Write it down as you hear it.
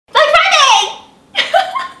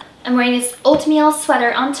I'm wearing this oatmeal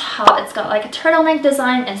sweater on top. It's got like a turtleneck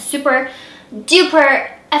design and super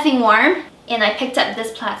duper effing warm. And I picked up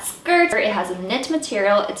this plaid skirt. It has a knit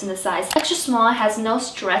material. It's in the size extra small. It has no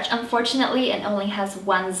stretch, unfortunately, and only has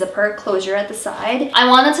one zipper closure at the side. I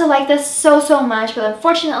wanted to like this so much, but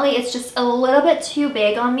unfortunately it's just a little bit too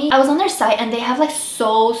big on me. I was on their site and they have like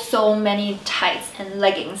so many tights and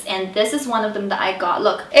leggings, and this is one of them that I got.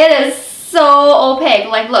 Look, it is so opaque.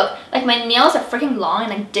 Like, look, like my nails are freaking long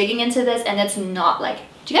and I'm digging into this and it's not like,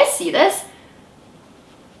 do you guys see this?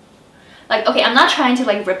 Like, okay, I'm not trying to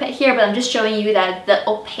like rip it here, but I'm just showing you that the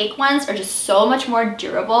opaque ones are just so much more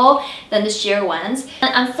durable than the sheer ones.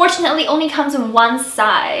 And unfortunately only comes in one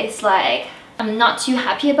size. Like, I'm not too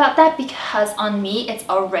happy about that because on me it's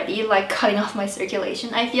already like cutting off my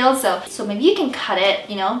circulation, I feel. So maybe you can cut it,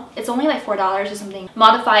 you know, it's only like $4 or something.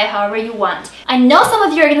 Modify it however you want. I know some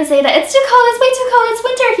of you are gonna say that it's too cold, it's way too cold, it's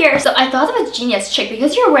winter here. So I thought of a genius trick.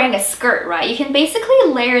 Because you're wearing a skirt, right? You can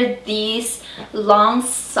basically layer these long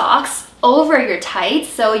socks over your tights,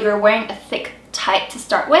 so you're wearing a thick tight to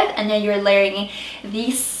start with, and then you're layering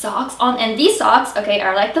these socks on. And these socks, okay,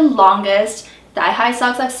 are like the longest thigh-high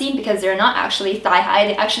socks I've seen, because they're not actually thigh-high,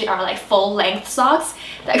 they actually are like full-length socks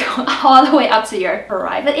that go all the way up to your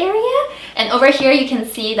private area. And over here you can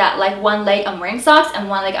see that like one leg I'm wearing socks and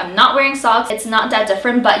one leg I'm not wearing socks. It's not that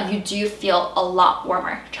different, but you do feel a lot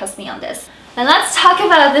warmer, trust me on this. And let's talk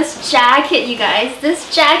about this jacket, you guys.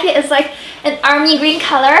 This jacket is like an army green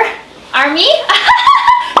color. Army?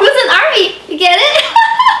 Who's an army? You get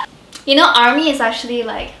it? You know, army is actually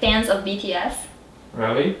like fans of BTS.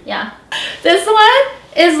 Really? Yeah. This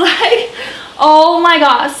one is like, oh my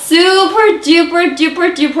god, super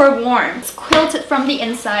duper warm. It's quilted from the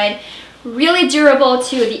inside, really durable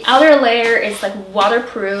too. The outer layer is like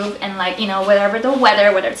waterproof and like, you know, whatever the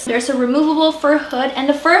weather, there's a removable fur hood, and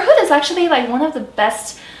the fur hood is actually like one of the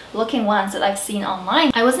best looking ones that I've seen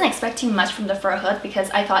online. I wasn't expecting much from the fur hood because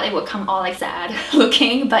I thought it would come all like sad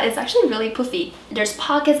looking, but it's actually really poofy. There's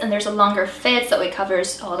pockets and there's a longer fit, so it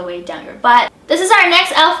covers all the way down your butt. This is our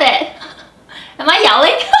next outfit. Am I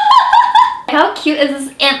yelling? How cute is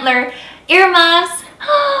this antler earmuffs?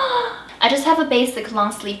 I just have a basic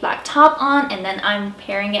long sleeve black top on, and then I'm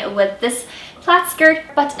pairing it with this plaid skirt,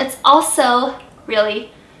 but it's also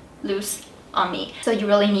really loose on me, so you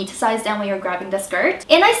really need to size down when you're grabbing the skirt.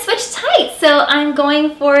 And I switched tights, so I'm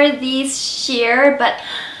going for these sheer but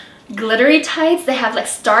glittery tights. They have like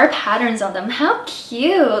star patterns on them. How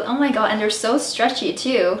cute! Oh my god, and they're so stretchy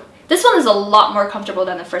too. This one is a lot more comfortable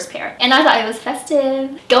than the first pair, and I thought it was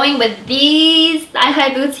festive. Going with these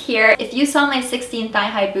thigh-high boots here. If you saw my 16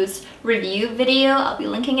 thigh-high boots review video, I'll be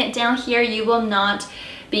linking it down here. You will not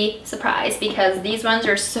be surprised because these ones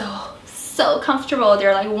are so comfortable.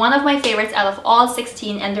 They're like one of my favorites out of all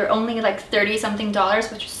 16, and they're only like 30 something dollars,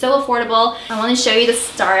 which is so affordable. I want to show you the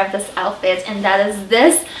star of this outfit, and that is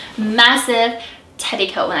this massive teddy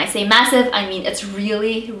coat. When I say massive, I mean it's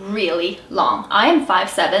really long. I am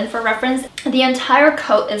 5'7" for reference. The entire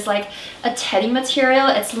coat is like a teddy material.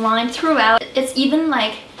 It's lined throughout. It's even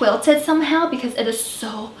like quilted somehow because it is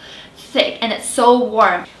so thick and it's so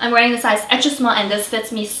warm. I'm wearing the size extra small, and this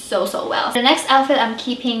fits me so well. The next outfit, I'm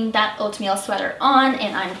keeping that oatmeal sweater on,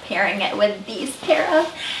 and I'm pairing it with these pair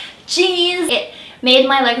of jeans. It made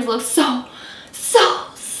my legs look so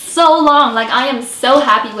long. Like, I am so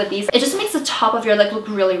happy with these. It just makes the top of your leg look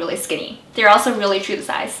really skinny. They're also really true to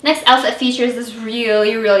size. Next outfit features this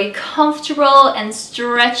really comfortable and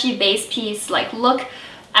stretchy base piece. Like, look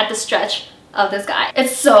at the stretch of this guy.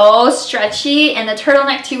 It's so stretchy, and the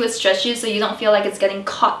turtleneck too is stretchy, so you don't feel like it's getting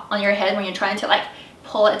caught on your head when you're trying to like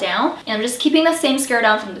pull it down. And I'm just keeping the same skirt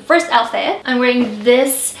on from the first outfit. I'm wearing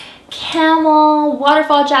this camel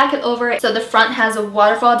waterfall jacket over it. So the front has a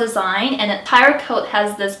waterfall design, and the entire coat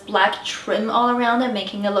has this black trim all around it,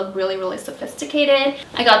 making it look really sophisticated.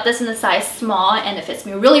 I got this in the size small, and it fits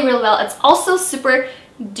me really well. It's also super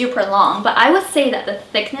duper long, but I would say that the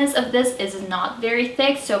thickness of this is not very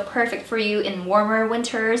thick, so perfect for you in warmer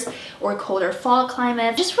winters or colder fall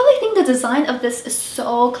climates. I just really think the design of this is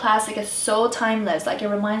so classic, it's so timeless. Like, it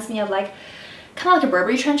reminds me of like kind of like a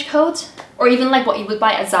Burberry trench coat, or even like what you would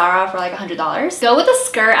buy at Zara for like $100. Go with the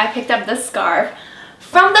skirt, I picked up this scarf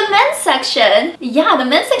from the men's section. Yeah, the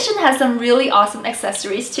men's section has some really awesome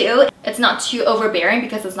accessories too. It's not too overbearing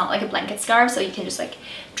because it's not like a blanket scarf, so you can just like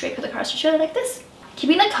drape it across your shoulder like this.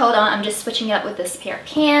 Keeping the coat on, I'm just switching it up with this pair of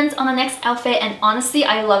pants on the next outfit, and honestly,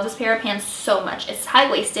 I love this pair of pants so much. It's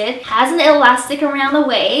high-waisted, has an elastic around the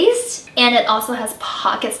waist, and it also has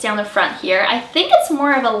pockets down the front here. I think it's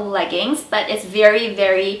more of a leggings, but it's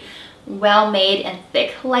very well made and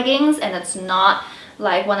thick leggings, and it's not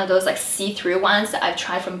like one of those like see-through ones that I've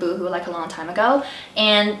tried from Boohoo like a long time ago.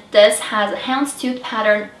 And this has a houndstooth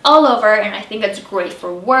pattern all over, and I think it's great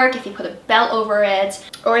for work if you put a belt over it,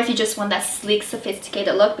 or if you just want that sleek,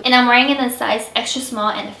 sophisticated look. And I'm wearing it in a size extra small,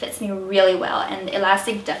 and it fits me really well, and the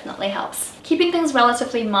elastic definitely helps. Keeping things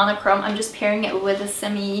relatively monochrome, I'm just pairing it with a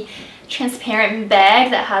semi-transparent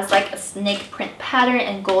bag that has like a snake print pattern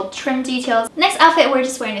and gold trim details. Next outfit, we're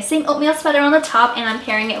just wearing the same oatmeal sweater on the top, and I'm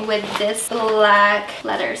pairing it with this black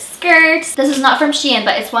leather skirt. This is not from SHEIN,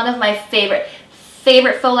 but it's one of my favorite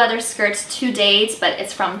faux leather skirts to date, but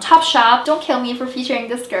it's from Topshop. Don't kill me for featuring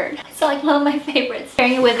this skirt. It's like one of my favorites.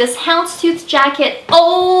 Pairing it with this houndstooth jacket.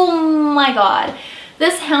 Oh my god.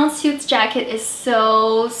 This houndstooth jacket is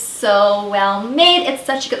so well made. It's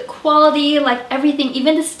such good quality, like everything,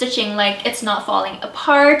 even the stitching, like it's not falling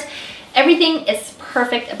apart. Everything is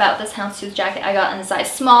perfect about this houndstooth jacket. I got in a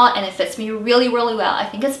size small, and it fits me really well. I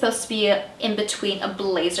think it's supposed to be in between a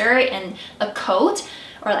blazer and a coat,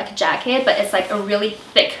 or like a jacket, but it's like a really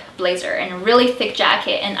thick blazer and a really thick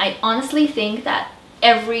jacket. And I honestly think that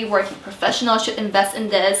every working professional should invest in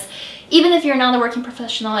this. Even if you're not a working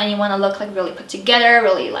professional and you want to look like really put together,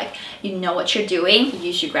 really like you know what you're doing,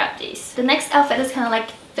 you should grab these. The next outfit is kind of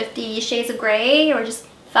like 50 Shades of Grey, or just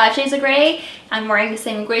 5 Shades of Grey. I'm wearing the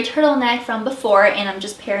same gray turtleneck from before, and I'm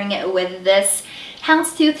just pairing it with this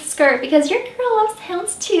houndstooth skirt because your girl loves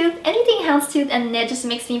houndstooth. Anything houndstooth and knit just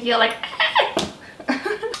makes me feel like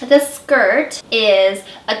This skirt is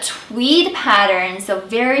a tweed pattern, so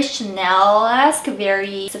very Chanel-esque,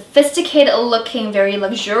 very sophisticated looking, very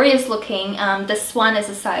luxurious looking. This one is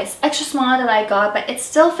a size extra small that I got, but it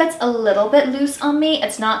still fits a little bit loose on me.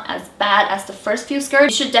 It's not as bad as the first few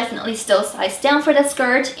skirts. You should definitely still size down for this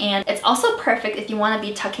skirt, and it's also perfect if you want to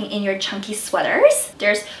be tucking in your chunky sweaters.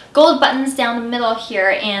 There's gold buttons down the middle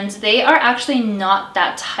here, and they are actually not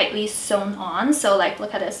that tightly sewn on, so like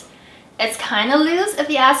look at this. It's kind of loose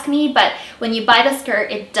if you ask me, but when you buy the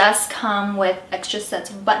skirt, it does come with extra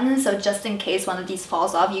sets of buttons, so just in case one of these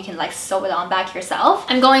falls off, you can like sew it on back yourself.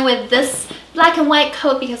 I'm going with this black and white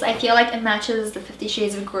coat because I feel like it matches the 50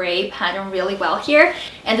 Shades of Grey pattern really well here.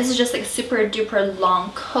 And this is just like a super duper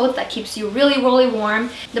long coat that keeps you really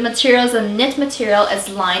warm. The material is a knit material, it's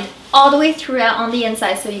lined all the way throughout on the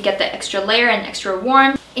inside, so you get the extra layer and extra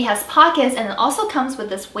warm. It has pockets, and it also comes with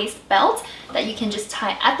this waist belt that you can just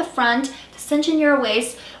tie at the front to cinch in your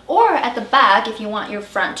waist, or at the back if you want your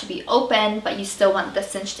front to be open but you still want the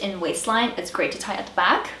cinched in waistline. It's great to tie at the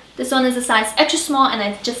back. This one is a size extra small, and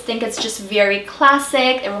I just think it's just very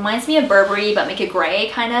classic. It reminds me of Burberry, but make it gray,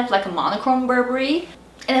 kind of like a monochrome Burberry.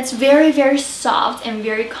 And it's very soft and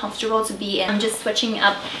very comfortable to be in. I'm just switching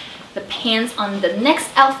up the pants on the next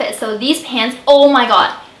outfit. So these pants, oh my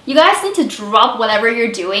god, you guys need to drop whatever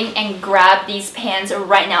you're doing and grab these pants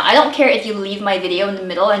right now. I don't care if you leave my video in the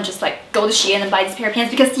middle and just like go to SHEIN and buy this pair of pants,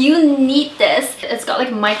 because you need this. It's got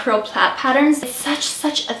like micro plaid patterns. It's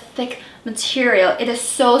such a thick material. It is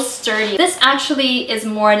so sturdy. This actually is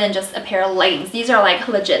more than just a pair of leggings. These are like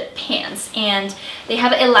legit pants, and they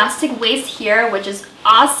have an elastic waist here, which is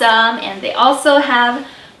awesome, and they also have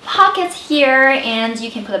pockets here, and you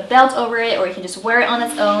can put a belt over it, or you can just wear it on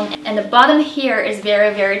its own. And the bottom here is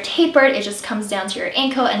very tapered. It just comes down to your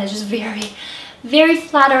ankle, and it's just very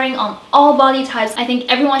flattering on all body types. I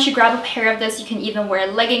think everyone should grab a pair of this. You can even wear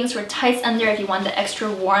leggings or tights under if you want the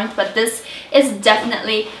extra warmth, but this is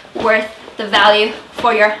definitely worth the value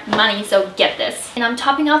for your money, so get this. And I'm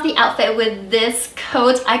topping off the outfit with this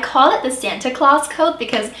coat. I call it the Santa Claus coat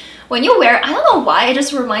because when you wear it, I don't know why, it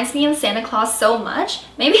just reminds me of Santa Claus so much.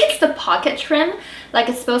 Maybe it's the pocket trim, like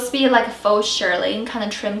it's supposed to be like a faux shearling kind of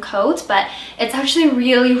trim coat, but it's actually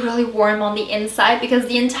really warm on the inside because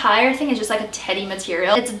the entire thing is just like a teddy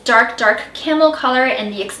material. It's a dark camel color,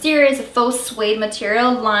 and the exterior is a faux suede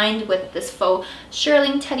material lined with this faux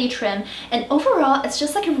shearling teddy trim. And overall, it's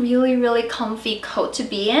just like a really comfy coat to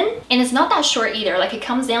be in. And it's not that short either, like it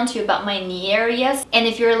comes down to about my knee areas. And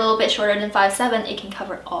if you're a little bit shorter than 5'7", it can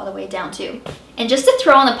cover all the way down too. And just to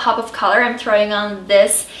throw on a pop of color, I'm throwing on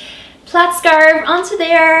this plaid scarf onto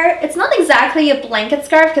there. It's not exactly a blanket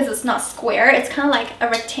scarf because it's not square. It's kind of like a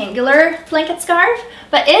rectangular blanket scarf,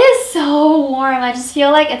 but it is so warm. I just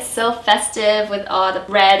feel like it's so festive with all the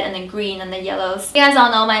red and the green and the yellows. You guys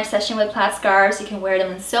all know my obsession with plaid scarves. You can wear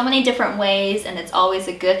them in so many different ways, and it's always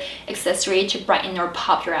a good accessory to brighten or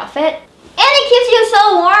pop your outfit. And it keeps you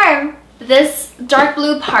so warm. This dark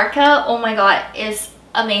blue parka, oh my god, is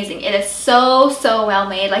amazing. It is so well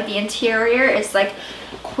made. Like the interior is like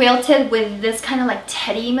quilted with this kind of like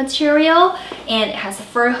teddy material, and it has a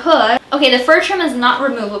fur hood. Okay, the fur trim is not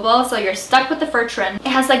removable, so you're stuck with the fur trim. It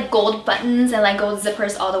has like gold buttons and like gold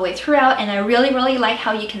zippers all the way throughout, and I really like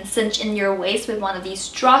how you can cinch in your waist with one of these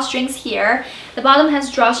drawstrings here. The bottom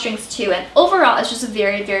has drawstrings too, and overall it's just a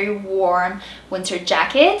very warm winter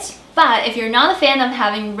jacket. But if you're not a fan of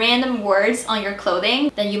having random words on your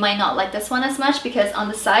clothing, then you might not like this one as much, because on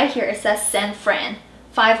the side here it says San Fran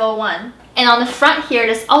 501. And on the front here,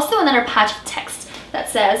 there's also another patch of text that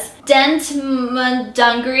says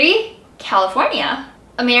Dentmundungry, California.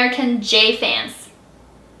 American J fans.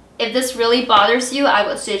 If this really bothers you, I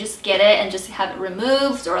would say just get it and just have it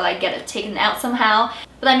removed or like get it taken out somehow.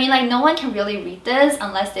 But I mean, like, no one can really read this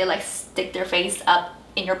unless they like stick their face up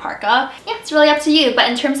in your parka. Yeah, it's really up to you, but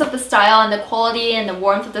in terms of the style and the quality and the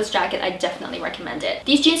warmth of this jacket, I definitely recommend it.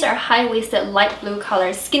 These jeans are high-waisted light blue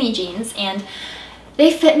color skinny jeans, and they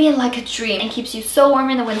fit me like a dream and keeps you so warm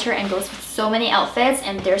in the winter and goes with so many outfits,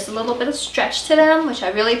 and there's a little bit of stretch to them, which I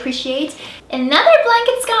really appreciate. Another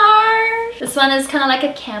blanket scarf! This one is kind of like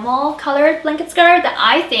a camel colored blanket scarf that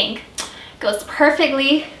I think goes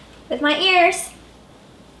perfectly with my ears.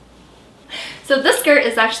 So this skirt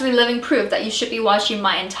is actually living proof that you should be watching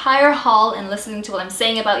my entire haul and listening to what I'm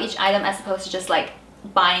saying about each item, as opposed to just like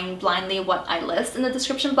buying blindly what I list in the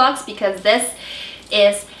description box, because this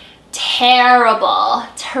is terrible.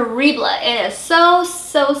 It is so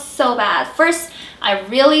bad. First, I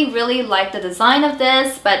really like the design of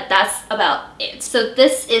this, but that's about it. So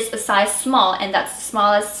this is a size small, and that's the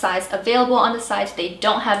smallest size available on the site. They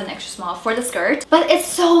don't have an extra small for the skirt, but it's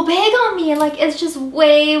so big on me. Like, it's just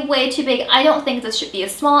way too big. I don't think this should be a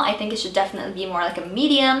small. I think it should definitely be more like a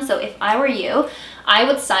medium. So if I were you, I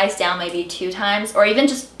would size down maybe 2 times, or even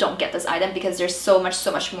just don't get this item, because there's so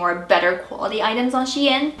much more better quality items on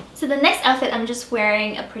Shein. So the next outfit, I'm just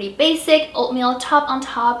wearing a pretty basic oatmeal top on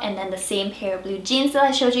top, and then the same pair of blue jeans that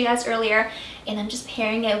I showed you guys earlier, and I'm just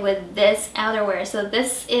pairing it with this outerwear. So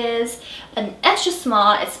this is an extra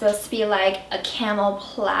small. It's supposed to be like a camel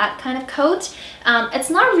plaid kind of coat.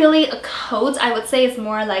 It's not really a coat. I would say it's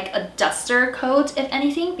more like a duster coat, if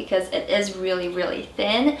anything, because it is really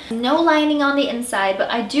thin. No lining on the inside,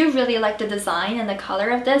 but I do really like the design and the color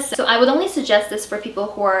of this. So I would only suggest this for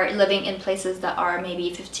people who are living in places that are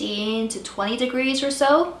maybe 15 to 20 degrees or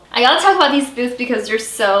so. I gotta talk about these boots because they're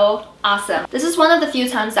so awesome. This is one of the few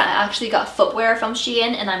times that I actually got footwear from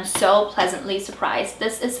Shein, and I'm so pleasantly surprised.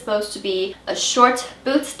 This is supposed to be a short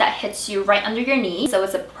boot that hits you right under your knee, so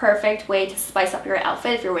it's a perfect way to spice up your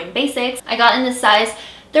outfit if you're wearing basics. I got in the size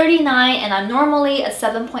 39, and I'm normally a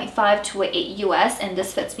 7.5 to 8 US, and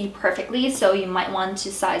this fits me perfectly, so you might want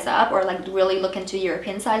to size up or like really look into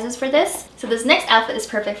European sizes for this. So this next outfit is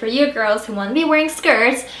perfect for you girls who want to be wearing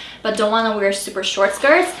skirts but don't want to wear super short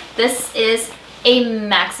skirts. This is a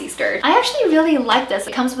maxi skirt. I actually really like this.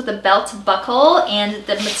 It comes with a belt buckle, and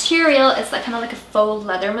the material is like kind of like a faux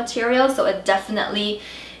leather material, so it definitely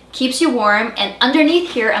keeps you warm. And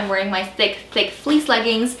underneath here, I'm wearing my thick fleece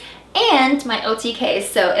leggings and my OTK,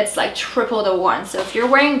 so it's like triple the warmth. So if you're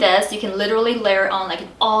wearing this, you can literally layer on like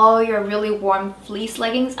all your really warm fleece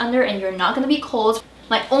leggings under, and you're not going to be cold.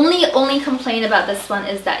 My only complaint about this one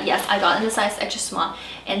is that yes, I got in the size extra small,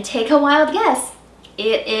 and take a wild guess,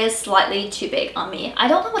 it is slightly too big on me. I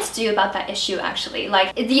don't know what to do about that issue actually.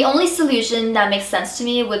 Like, the only solution that makes sense to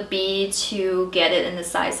me would be to get it in the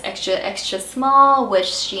size extra small, which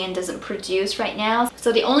Shein doesn't produce right now.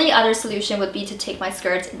 So the only other solution would be to take my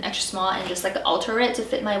skirt in extra small and just like alter it to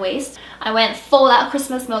fit my waist. I went full out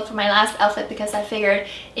Christmas mode for my last outfit because I figured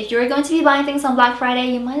if you're going to be buying things on Black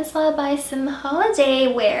Friday, you might as well buy some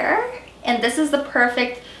holiday wear. And this is the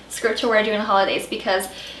perfect skirt to wear during the holidays, because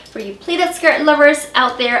for you pleated skirt lovers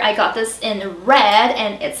out there, I got this in red,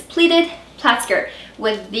 and it's pleated plaid skirt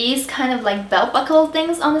with these kind of like belt buckle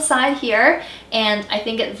things on the side here, and I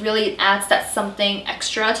think it really adds that something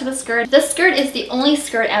extra to the skirt. This skirt is the only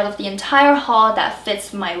skirt out of the entire haul that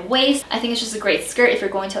fits my waist. I think it's just a great skirt if you're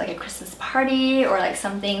going to like a Christmas party or like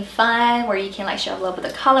something fun where you can like show a little bit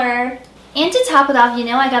of color. And to top it off, you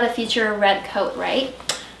know I gotta feature a red coat, right?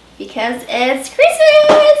 Because it's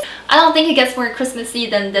Christmas! I don't think it gets more Christmassy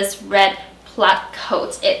than this red plaid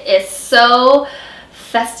coat. It is so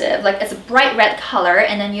festive. Like, it's a bright red color,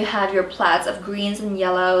 and then you have your plaids of greens and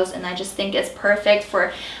yellows, and I just think it's perfect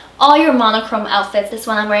for all your monochrome outfits. This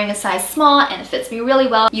one I'm wearing a size small, and it fits me really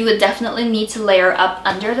well. You would definitely need to layer up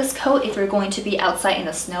under this coat if you're going to be outside in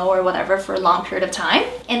the snow or whatever for a long period of time.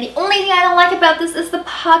 And the only thing I don't like about this is the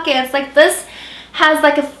pockets. Like, this has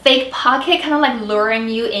like a fake pocket, kind of like luring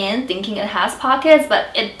you in thinking it has pockets, but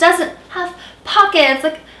it doesn't have pockets.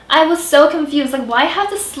 Like, I was so confused. Like, why have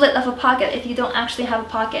the slit of a pocket if you don't actually have a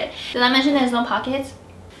pocket? Did I mention there's no pockets?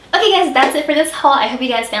 Okay guys, that's it for this haul. I hope you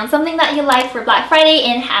guys found something that you like for Black Friday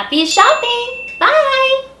and happy shopping!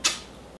 Bye!